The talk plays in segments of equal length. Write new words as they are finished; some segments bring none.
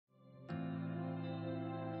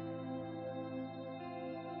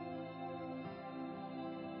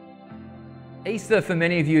Easter for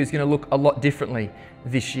many of you is going to look a lot differently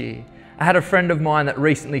this year. I had a friend of mine that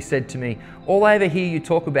recently said to me, all I ever hear you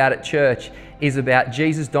talk about at church is about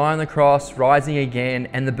Jesus dying on the cross, rising again,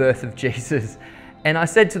 and the birth of Jesus. And I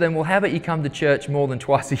said to them, well, how about you come to church more than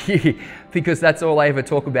twice a year? Because that's all I ever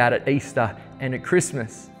talk about at Easter and at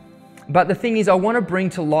Christmas. But the thing is, I want to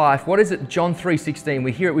bring to life, what is it, John 3:16?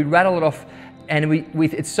 We hear it, we rattle it off, and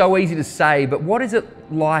it's so easy to say, but what is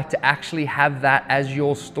it like to actually have that as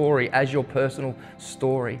your story, as your personal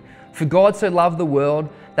story? For God so loved the world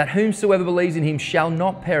that whomsoever believes in him shall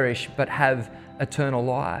not perish, but have eternal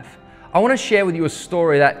life. I want to share with you a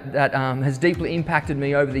story that has deeply impacted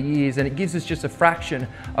me over the years, and it gives us just a fraction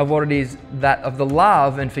of what it is of the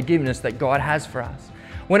love and forgiveness that God has for us.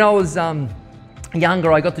 When I was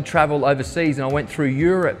younger, I got to travel overseas, and I went through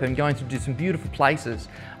Europe and going to do some beautiful places.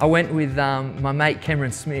 I went with my mate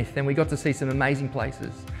Cameron Smith, and we got to see some amazing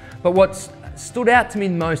places. But what stood out to me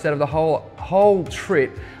most out of the whole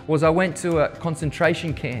trip was I went to a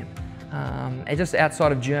concentration camp just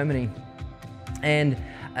outside of Germany. And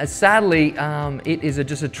sadly, it is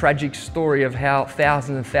just a tragic story of how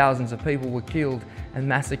thousands and thousands of people were killed and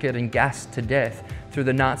massacred and gassed to death through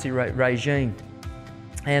the Nazi regime.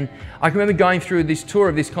 And I can remember going through this tour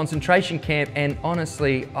of this concentration camp, and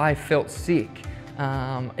honestly, I felt sick.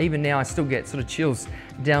 Even now, I still get sort of chills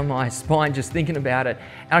down my spine just thinking about it.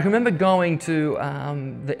 And I can remember going to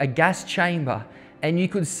a gas chamber, and you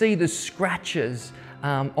could see the scratches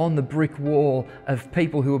on the brick wall of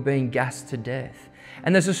people who were being gassed to death.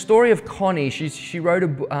 And there's a story of Connie. She wrote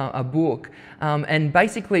a book, and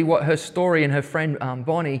basically what her story and her friend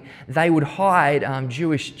Bonnie, they would hide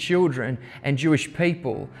Jewish children and Jewish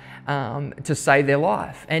people to save their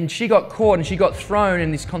life. And she got caught and she got thrown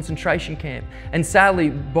in this concentration camp. And sadly,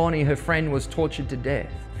 Bonnie, her friend, was tortured to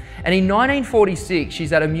death. And in 1946,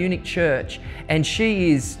 she's at a Munich church, and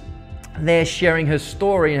she is there sharing her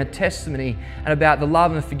story and her testimony and about the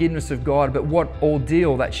love and the forgiveness of God, but what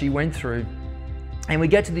ordeal that she went through. And we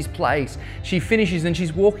get to this place, she finishes and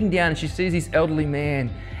she's walking down and she sees this elderly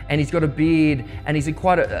man, and he's got a beard, and he's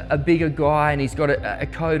quite a bigger guy, and he's got a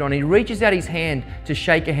coat on. He reaches out his hand to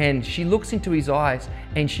shake a hand. She looks into his eyes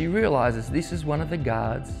and she realizes this is one of the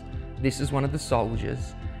guards, this is one of the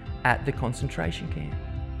soldiers at the concentration camp.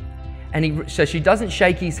 And so she doesn't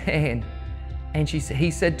shake his hand, and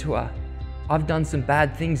he said to her, I've done some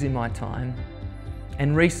bad things in my time.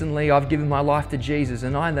 And recently I've given my life to Jesus,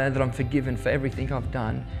 and I know that I'm forgiven for everything I've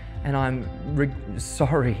done, and I'm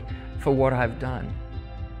sorry for what I've done.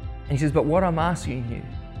 And he says, but what I'm asking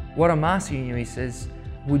you, he says,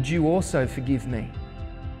 would you also forgive me?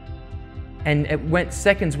 And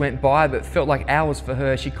seconds went by, but felt like hours for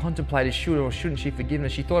her. She contemplated, should or shouldn't she forgive him?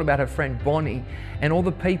 She thought about her friend Bonnie and all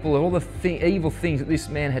the people, all the evil things that this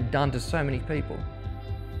man had done to so many people.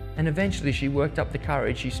 And eventually she worked up the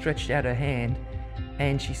courage, she stretched out her hand,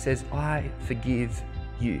 and she says, I forgive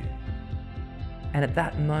you. And at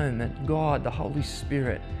that moment, God, the Holy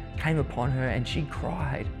Spirit, came upon her, and she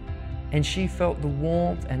cried. And she felt the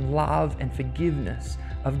warmth and love and forgiveness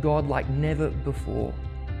of God like never before.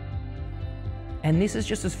 And this is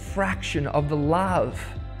just a fraction of the love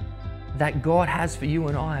that God has for you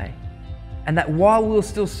and I. And that while we were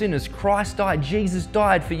still sinners, Christ died, Jesus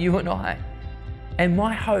died for you and I. And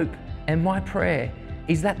my hope and my prayer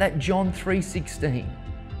is that John 3:16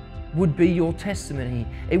 would be your testimony.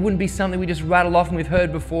 It wouldn't be something we just rattle off and we've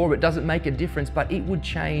heard before, but it doesn't make a difference, but it would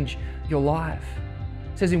change your life.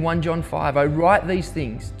 It says in 1 John 5, I write these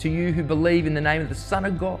things to you who believe in the name of the Son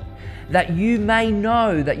of God, that you may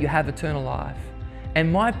know that you have eternal life.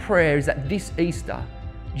 And my prayer is that this Easter,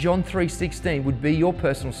 John 3:16 would be your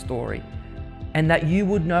personal story, and that you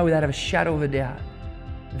would know without a shadow of a doubt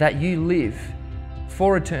that you live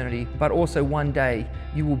for eternity, but also one day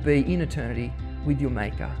you will be in eternity with your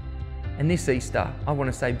Maker. And this Easter, I want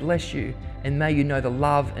to say bless you, and may you know the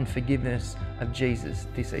love and forgiveness of Jesus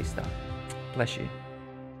this Easter. Bless you.